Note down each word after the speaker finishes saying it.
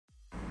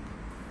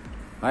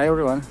Hi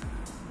everyone,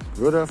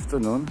 good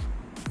afternoon.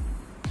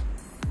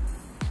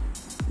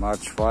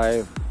 March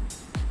 5,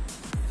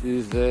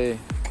 Tuesday,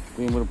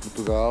 Coimbra,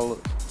 Portugal.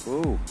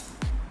 Oh,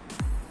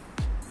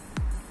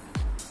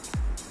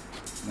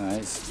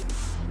 nice.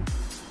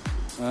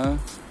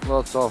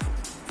 Lots of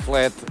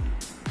flat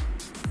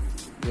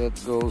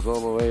that goes all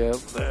the way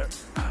up there.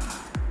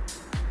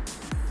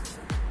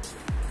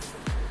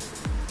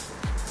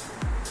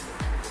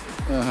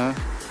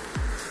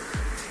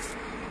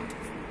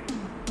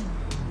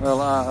 Well,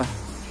 I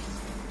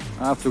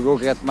have to go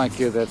get my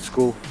kid at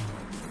school.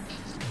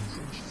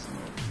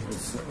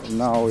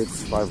 Now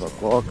it's 5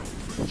 o'clock.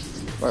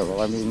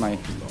 Well, I mean my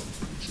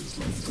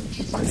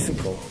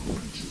bicycle.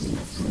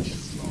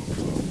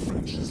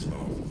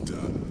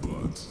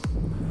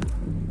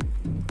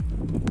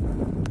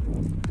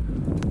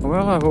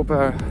 Well, I hope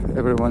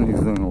everyone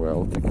is doing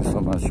well. Thank you so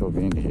much for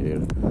being here.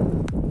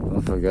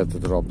 Don't forget to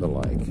drop the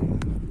like.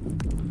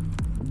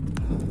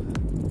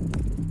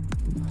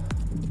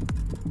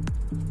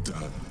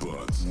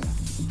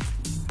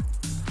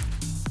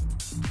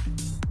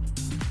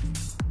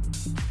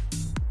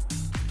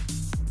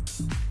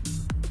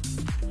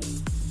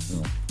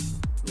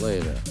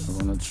 Later, I'm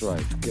gonna try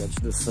to catch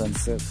the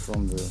sunset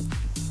from the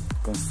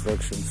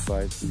construction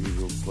site, the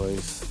usual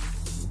place.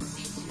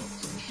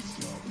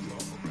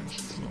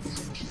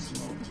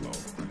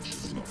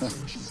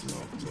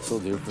 So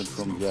different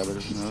from the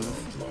others now.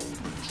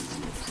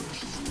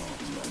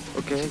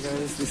 Okay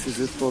guys, this is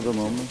it for the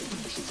moment.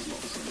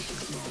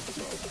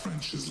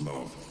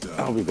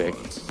 I'll be back.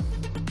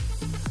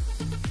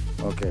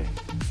 Okay,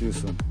 see you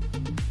soon.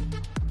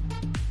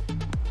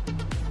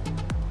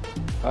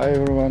 Hi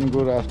everyone,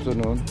 good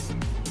afternoon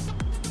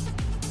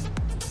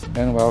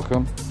and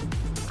welcome.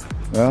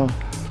 Well,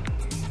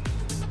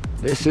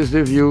 this is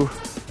the view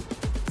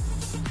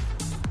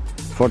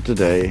for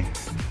today.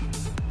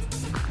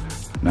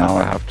 Now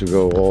I have to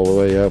go all the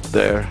way up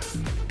there.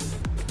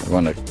 I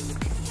want to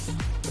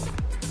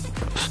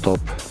stop.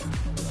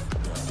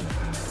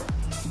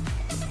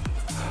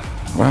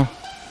 Well,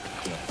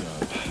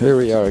 here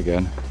we are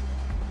again.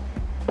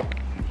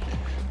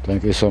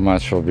 Thank you so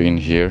much for being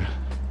here.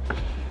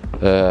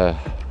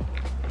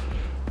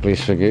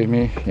 Please forgive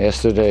me.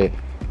 Yesterday,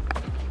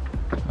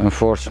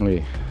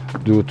 unfortunately,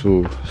 due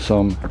to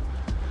some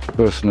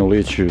personal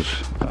issues,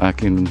 I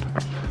couldn't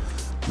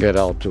get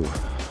out to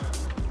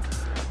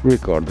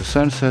record the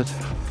sunset.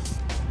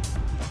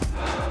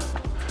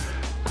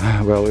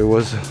 Well, it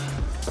was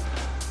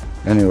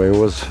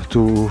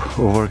too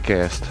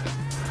overcast.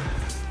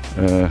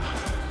 It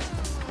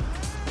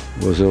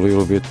was a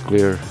little bit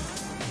clear,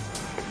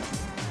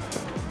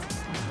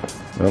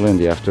 well, in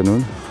the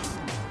afternoon,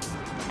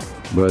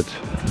 but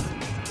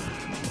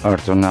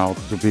turned out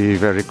to be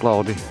very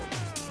cloudy.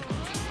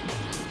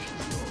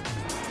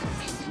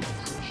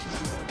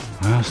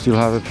 I still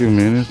have a few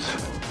minutes,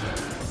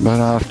 but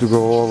I have to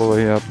go all the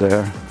way up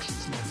there.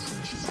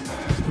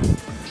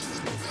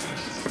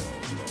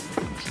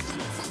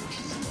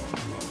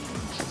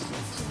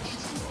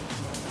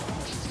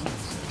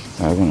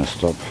 I'm gonna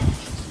stop.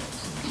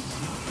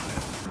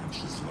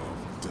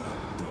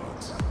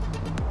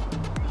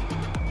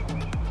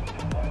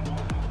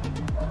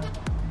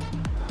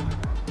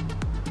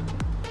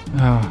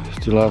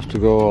 Still have to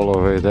go all the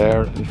way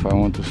there if I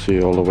want to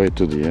see all the way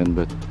to the end,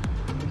 but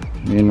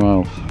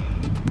meanwhile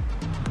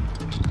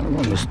I'm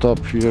gonna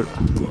stop here,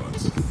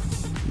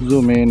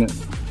 zoom in.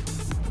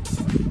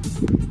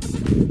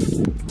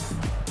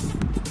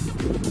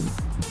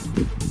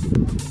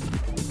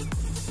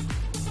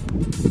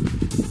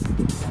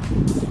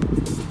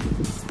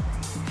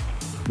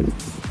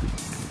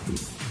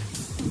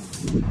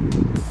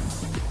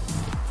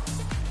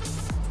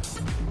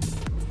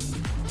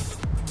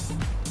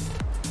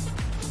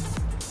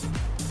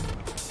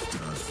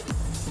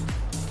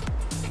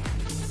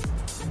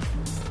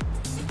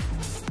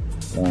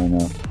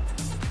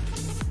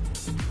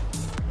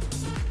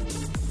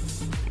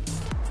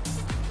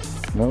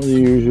 Well, the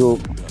usual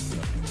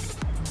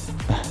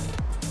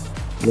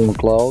little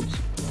clouds.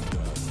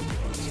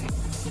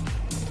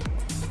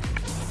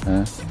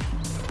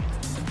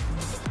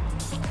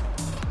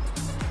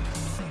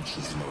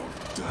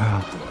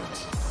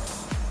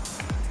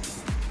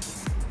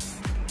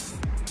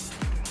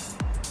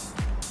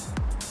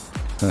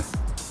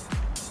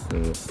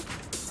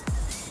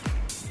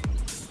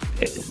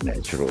 It's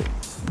natural.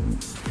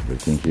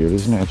 Everything here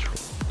is natural.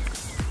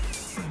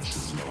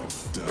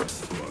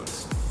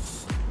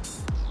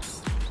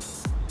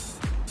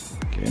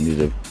 Okay, I need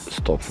to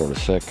stop for a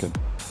second.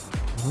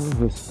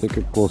 Let's take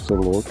a closer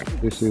look.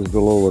 This is the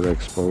lower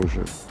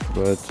exposure,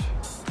 but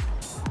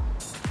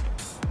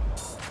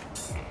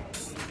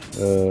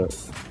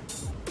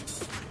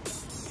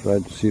try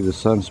to see the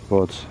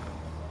sunspots.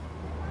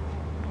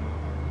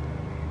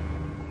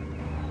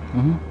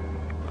 Let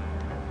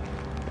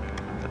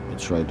me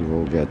try to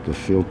go get the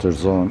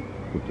filters on.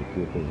 Put the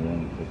filters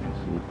on if I can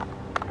see.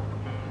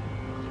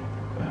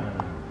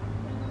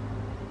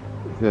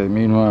 Okay,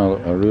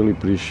 meanwhile, I really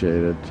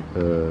appreciate it.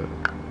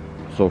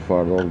 So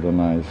far, all the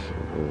nice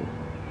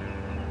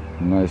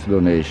nice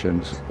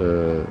donations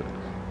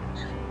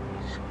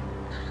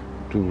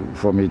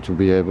for me to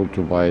be able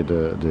to buy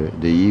the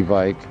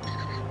e-bike.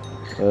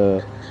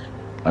 I'm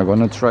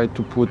gonna try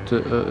to put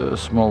a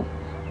small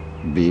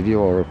video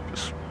or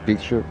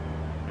picture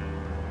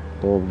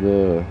of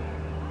the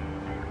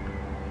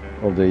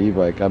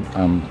e-bike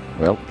I'm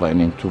well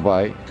planning to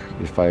buy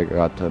if I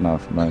got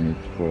enough money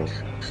for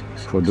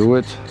do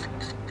it.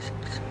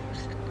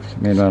 I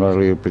mean, I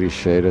really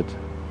appreciate it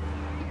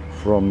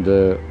from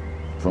the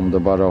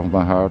bottom of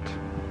my heart,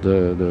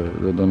 the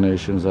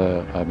donations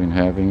I've been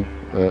having.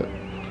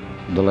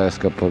 The last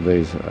couple of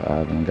days I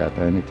haven't got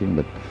anything,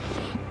 but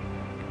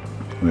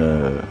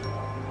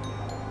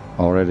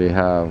already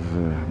have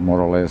more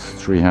or less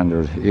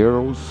 300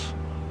 euros.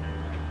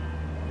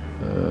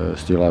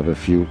 Still have a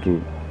few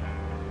to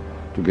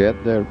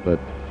get there, but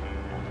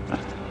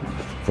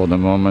for the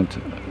moment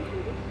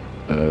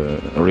I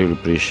really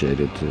appreciate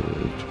it.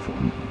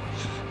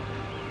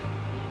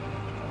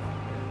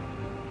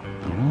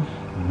 I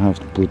have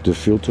to put the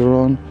filter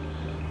on.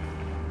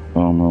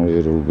 I'm a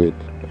little bit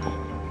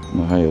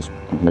the higher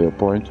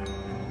point.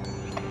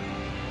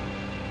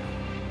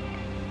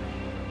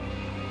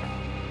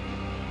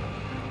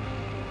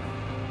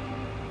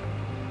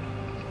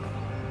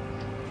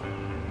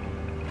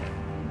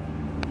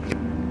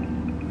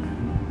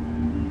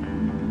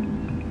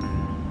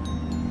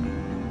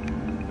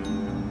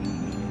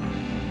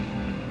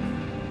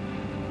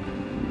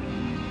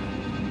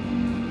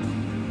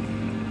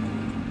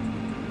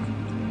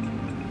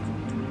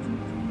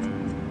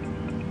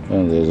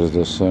 And there's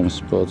the same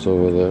spots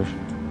over there.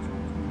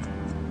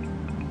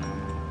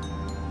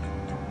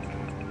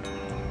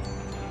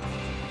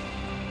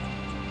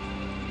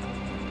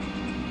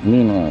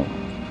 Meanwhile,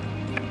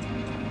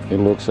 it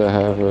looks I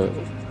have a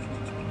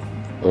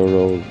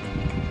road.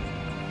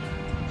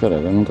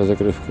 Caraca, não estás a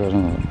querer focar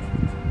nada.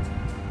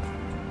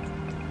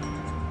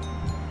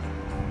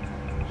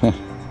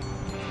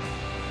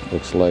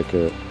 Looks like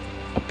a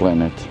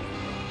planet.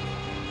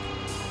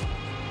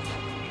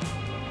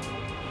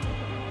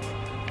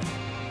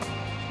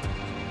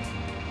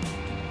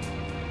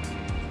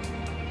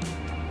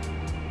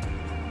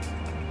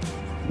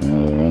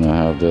 When I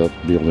have that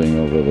building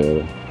over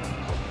there,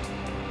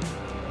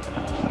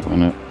 I'm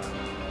gonna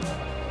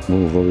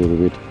move a little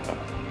bit.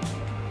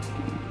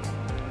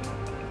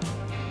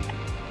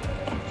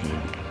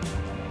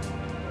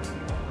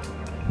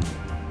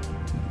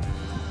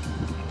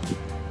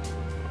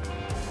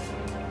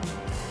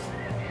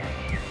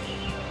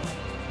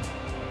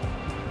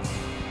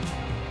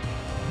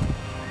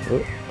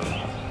 Okay.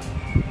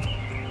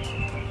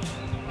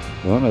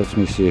 Well, let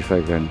me see if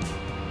I can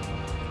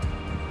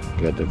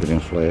get the green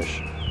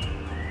flash.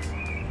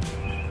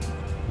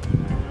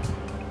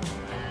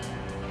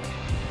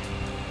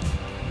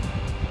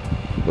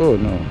 Oh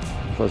não,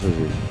 faças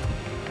isso.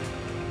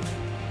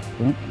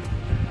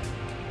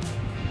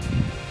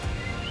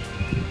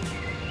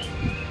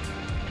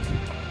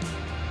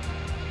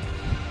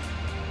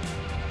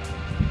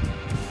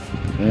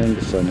 And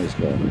the sun is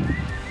gone.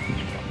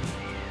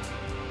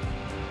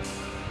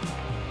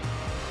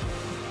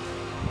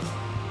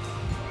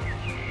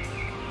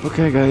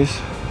 Okay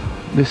guys,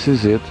 this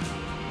is it.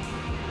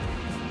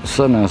 The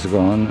sun has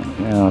gone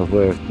and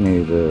left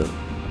me the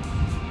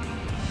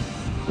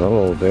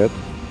all that.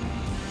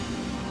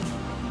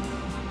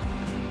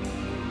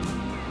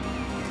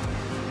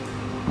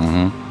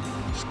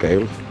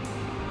 Scale.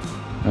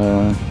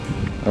 I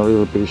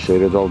really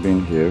appreciate it all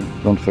being here.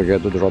 Don't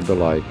forget to drop the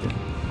like.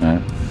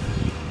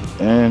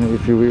 And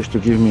if you wish to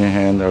give me a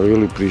hand, I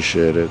really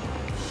appreciate it.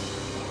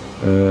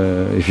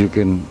 If you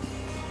can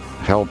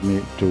help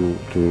me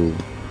to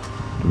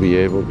be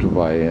able to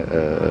buy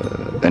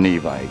an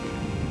e-bike.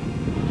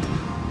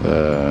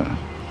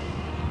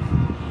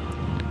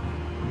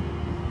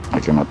 I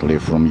cannot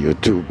live from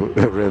YouTube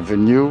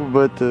revenue,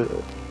 but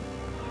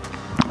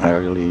I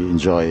really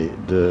enjoy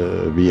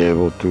be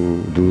able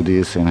to do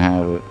this and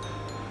have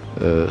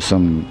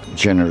some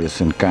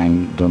generous and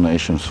kind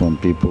donations from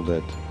people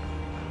that,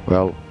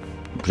 well,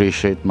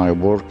 appreciate my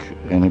work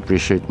and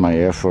appreciate my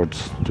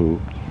efforts to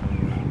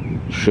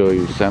show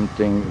you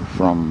something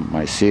from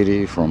my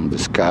city, from the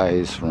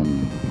skies, from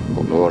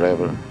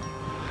whatever.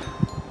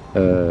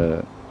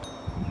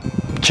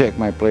 Check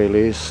my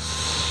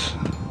playlists,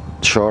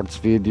 shorts,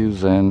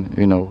 videos, and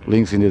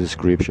links in the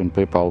description.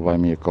 PayPal, buy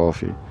me a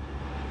coffee.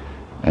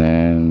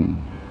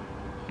 And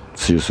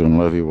see you soon.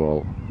 Love you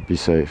all. Be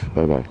safe.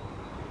 Bye bye.